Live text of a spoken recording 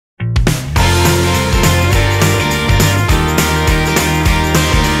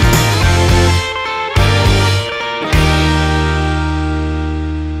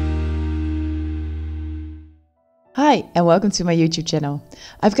Hi and welcome to my YouTube channel.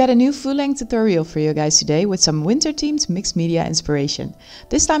 I've got a new full-length tutorial for you guys today with some winter-themed mixed media inspiration.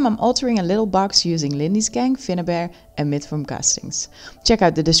 This time I'm altering a little box using Lindy's gang, Finnabair and Midform castings. Check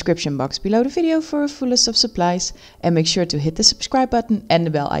out the description box below the video for a full list of supplies and make sure to hit the subscribe button and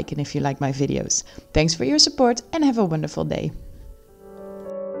the bell icon if you like my videos. Thanks for your support and have a wonderful day.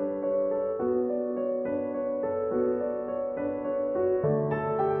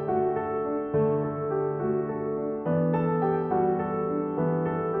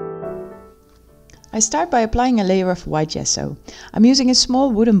 I start by applying a layer of white gesso. I'm using a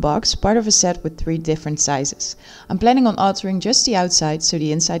small wooden box, part of a set with 3 different sizes. I'm planning on altering just the outside so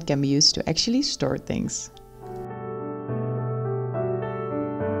the inside can be used to actually store things.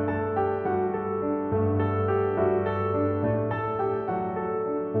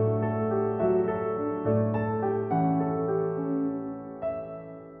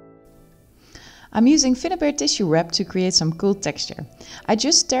 I'm using Finnabair tissue wrap to create some cool texture. I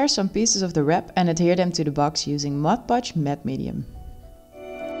just tear some pieces of the wrap and adhere them to the box using Mod Podge matte medium.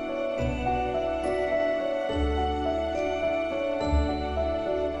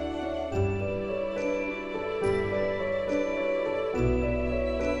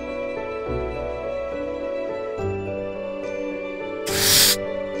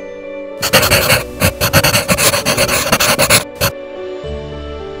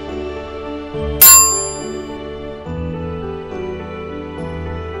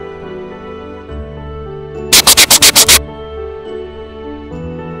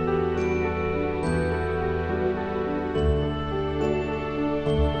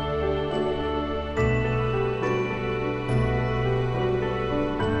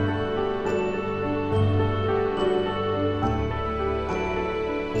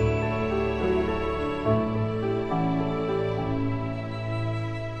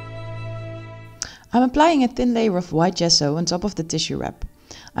 I'm applying a thin layer of white gesso on top of the tissue wrap.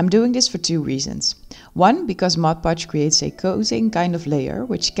 I'm doing this for 2 reasons. One, because Mod Podge creates a coating kind of layer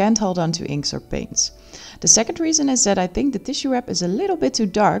which can't hold on to inks or paints. The second reason is that I think the tissue wrap is a little bit too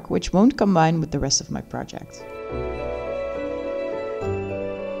dark, which won't combine with the rest of my project.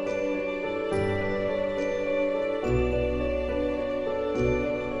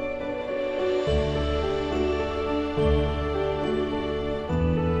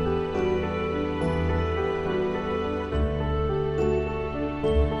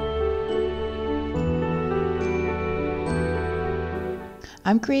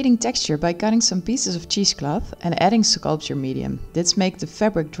 I'm creating texture by cutting some pieces of cheesecloth and adding sculpture medium. This makes the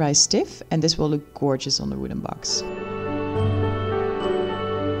fabric dry stiff and this will look gorgeous on the wooden box.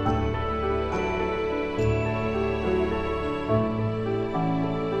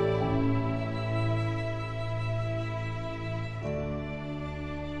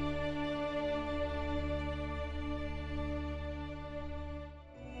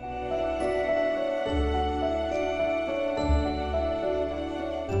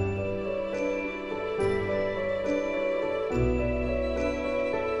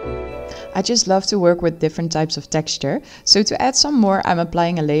 I just love to work with different types of texture, so to add some more I'm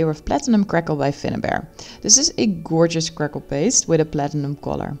applying a layer of Platinum Crackle by Finnabair. This is a gorgeous crackle paste with a platinum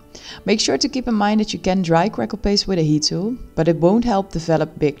color. Make sure to keep in mind that you can dry crackle paste with a heat tool, but it won't help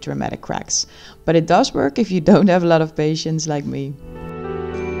develop big dramatic cracks. But it does work if you don't have a lot of patience like me.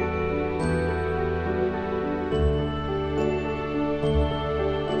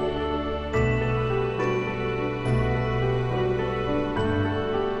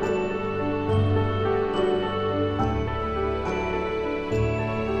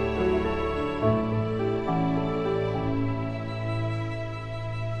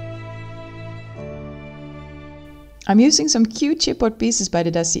 I'm using some cute chipboard pieces by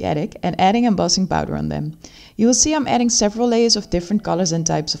the Dusty Attic and adding embossing powder on them. You will see I'm adding several layers of different colors and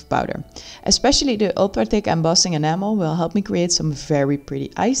types of powder. Especially the ultra thick embossing enamel will help me create some very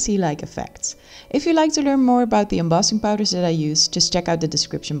pretty icy-like effects. If you'd like to learn more about the embossing powders that I use, just check out the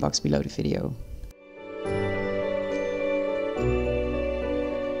description box below the video.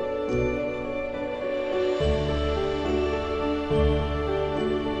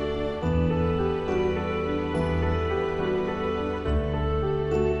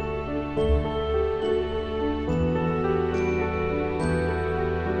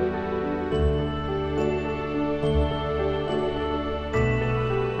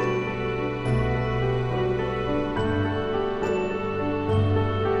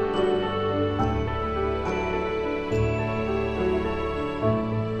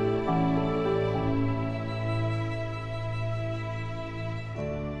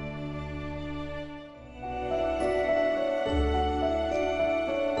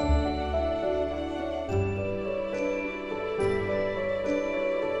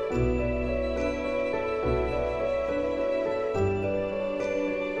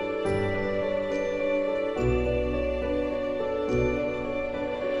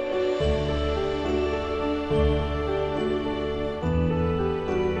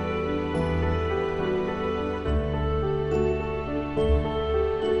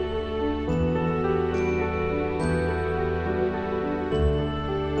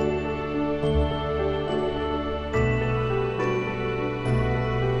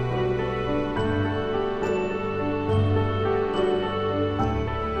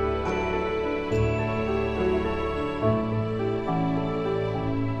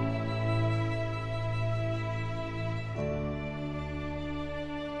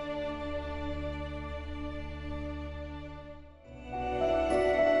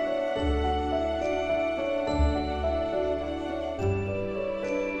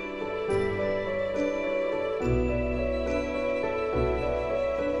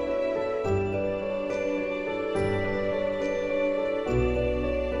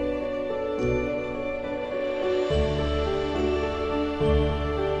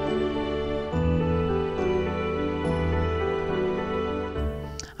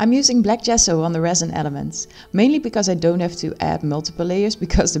 I'm using black gesso on the resin elements, mainly because I don't have to add multiple layers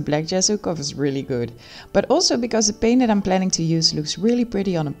because the black gesso covers really good, but also because the paint that I'm planning to use looks really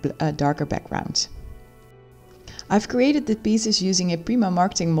pretty on a darker background. I've created the pieces using a Prima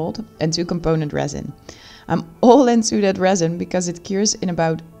marketing mold and 2-component resin. I'm all into that resin because it cures in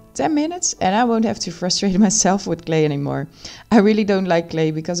about 10 minutes and I won't have to frustrate myself with clay anymore. I really don't like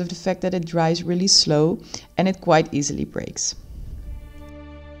clay because of the fact that it dries really slow and it quite easily breaks.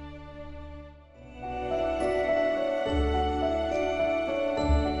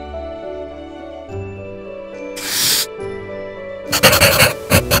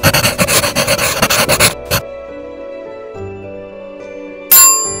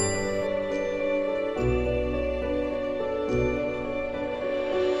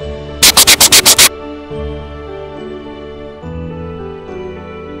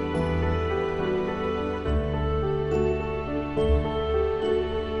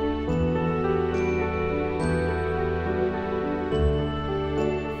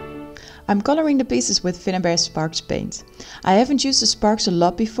 I'm coloring the pieces with Finnabair Sparks paint. I haven't used the Sparks a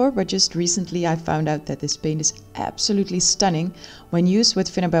lot before, but just recently I found out that this paint is absolutely stunning when used with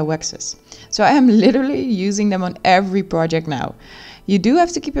Finnabair waxes. So I am literally using them on every project now. You do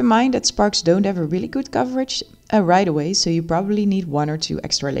have to keep in mind that Sparks don't have a really good coverage right away, so you probably need 1 or 2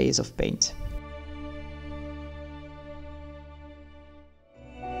 extra layers of paint.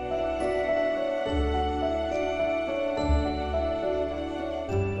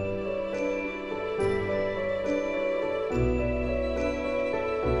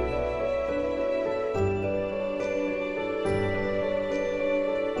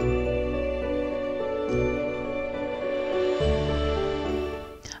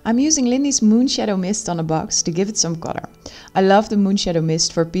 I'm using Lindy's Moon Shadow Mist on a box to give it some color. I love the Moon Shadow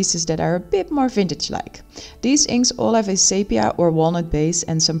Mist for pieces that are a bit more vintage-like. These inks all have a sepia or walnut base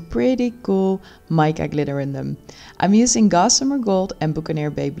and some pretty cool mica glitter in them. I'm using Gossamer Gold and Buccaneer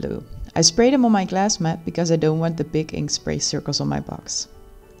Bay Blue. I spray them on my glass mat because I don't want the big ink spray circles on my box.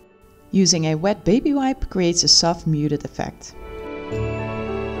 Using a wet baby wipe creates a soft muted effect.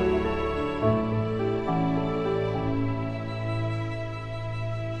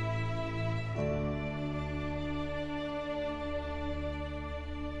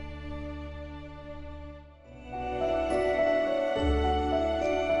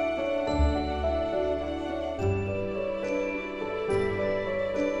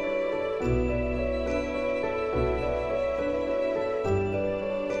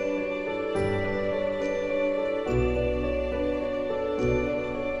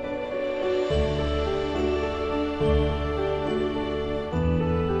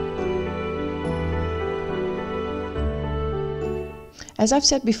 As I've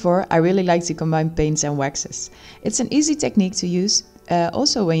said before, I really like to combine paints and waxes. It's an easy technique to use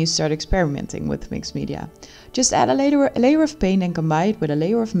also when you start experimenting with mixed media. Just add a layer of paint and combine it with a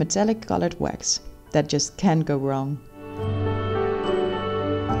layer of metallic colored wax. That just can't go wrong.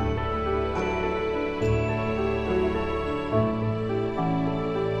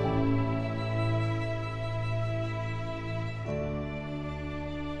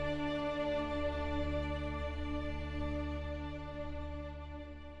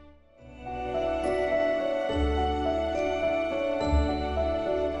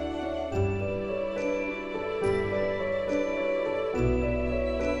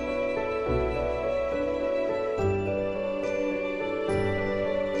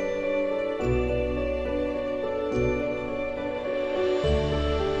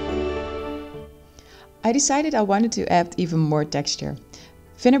 I decided I wanted to add even more texture.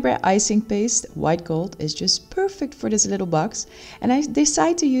 Finnabair icing paste, white gold, is just perfect for this little box, and I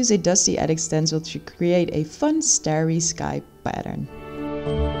decided to use a dusty edge stencil to create a fun starry sky pattern.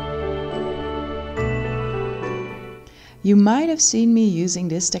 You might have seen me using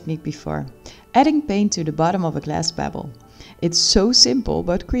this technique before, adding paint to the bottom of a glass pebble. It's so simple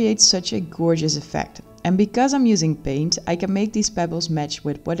but creates such a gorgeous effect, and because I'm using paint, I can make these pebbles match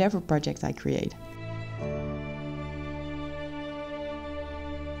with whatever project I create.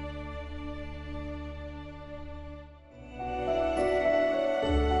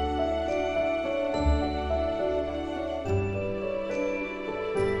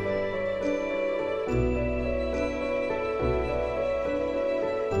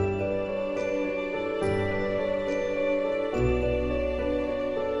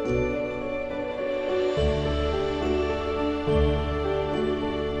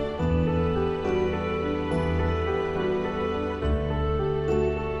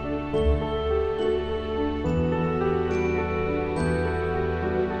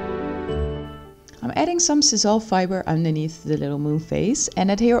 some sisal fiber underneath the little moon face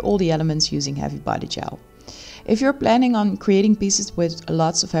and adhere all the elements using heavy body gel. If you're planning on creating pieces with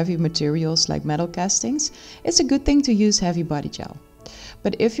lots of heavy materials like metal castings, it's a good thing to use heavy body gel.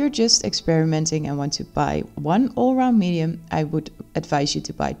 But if you're just experimenting and want to buy one all-round medium, I would advise you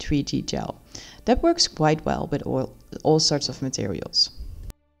to buy 3G gel. That works quite well with all sorts of materials.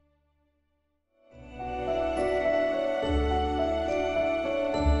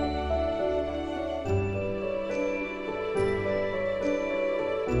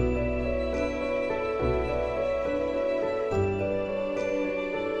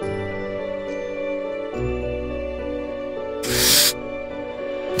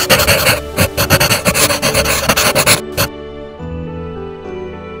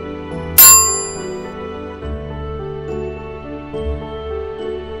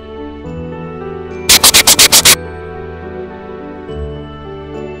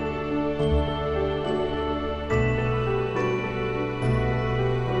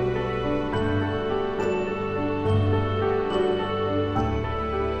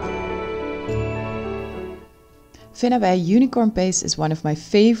 Finnabair Unicorn Paste is one of my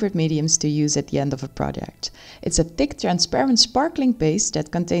favorite mediums to use at the end of a project. It's a thick, transparent, sparkling paste that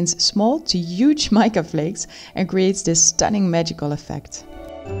contains small to huge mica flakes and creates this stunning magical effect.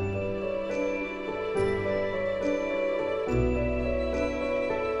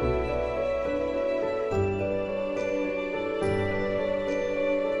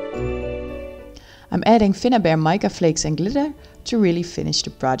 I'm adding Finnabair mica flakes and glitter to really finish the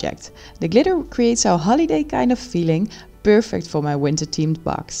project. The glitter creates a holiday kind of feeling, perfect for my winter themed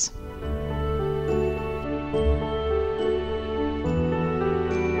box.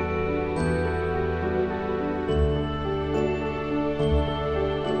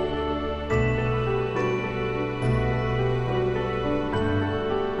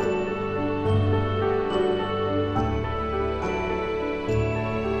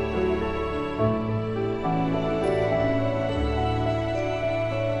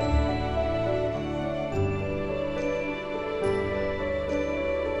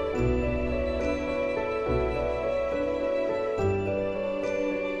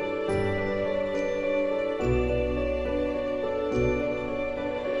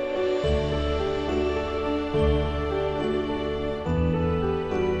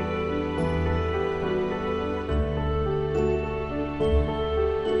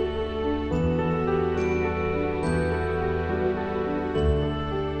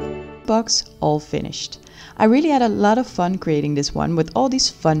 Box all finished. I really had a lot of fun creating this one with all these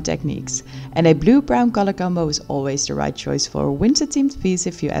fun techniques, and a blue-brown color combo is always the right choice for a winter themed piece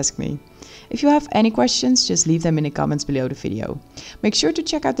if you ask me. If you have any questions, just leave them in the comments below the video. Make sure to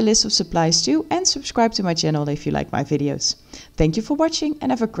check out the list of supplies too and subscribe to my channel if you like my videos. Thank you for watching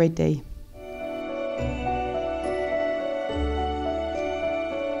and have a great day.